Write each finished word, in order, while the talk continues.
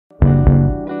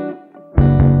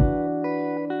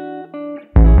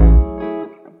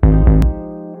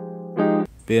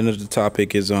The end of the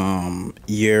topic is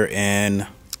year-end.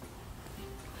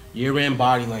 Year-end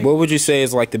body language. What would you say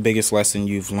is like the biggest lesson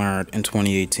you've learned in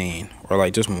 2018, or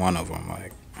like just one of them?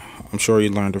 Like, I'm sure you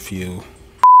learned a few.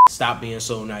 Stop being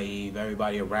so naive.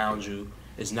 Everybody around you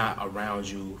is not around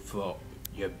you for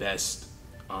your best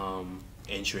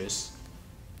interests.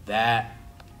 That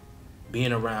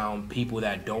being around people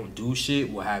that don't do shit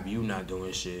will have you not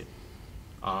doing shit.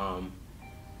 And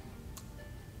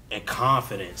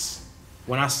confidence.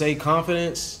 When I say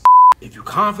confidence, if you're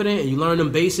confident and you learn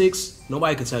them basics,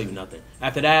 nobody can tell you nothing.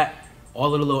 After that,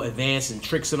 all of the little advanced and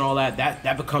tricks and all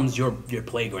that becomes your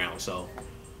playground. So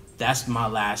that's my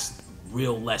last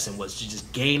real lesson, was to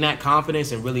just gain that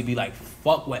confidence and really be like,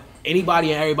 fuck what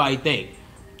anybody and everybody think.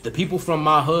 The people from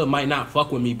my hood might not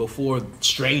fuck with me before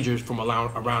strangers from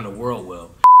around the world will.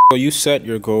 So you set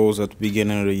your goals at the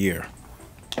beginning of the year.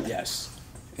 Yes.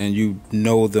 And you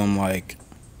know them like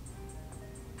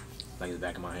the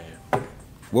back of my hand.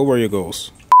 What were your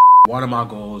goals? One of my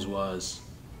goals was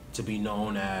to be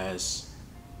known as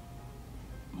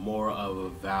more of a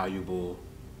valuable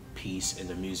piece in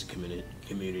the music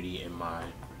community in my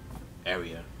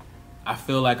area. I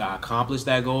feel like I accomplished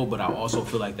that goal, but I also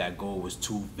feel like that goal was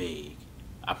too vague.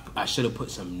 I should have put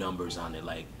some numbers on it,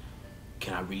 like,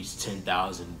 can I reach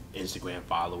 10,000 Instagram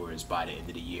followers by the end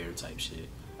of the year type shit.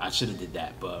 I should have did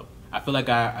that, but I feel like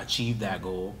I achieved that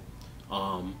goal.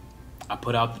 I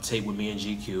put out the tape with me and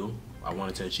GQ. I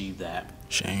wanted to achieve that.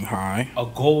 Shanghai. A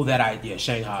goal that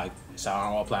Shanghai. It's out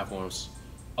on all platforms.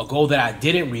 A goal that I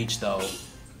didn't reach, though,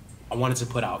 I wanted to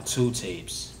put out 2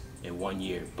 tapes in 1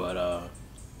 year, but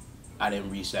I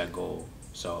didn't reach that goal.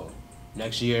 So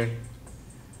next year,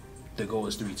 the goal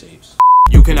is 3 tapes.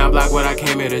 You cannot block what I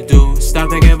came here to do. Stop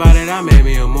thinking about it, I made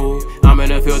me a move. I'm in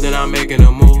the field and I'm making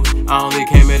a move. I only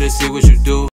came here to see what you do.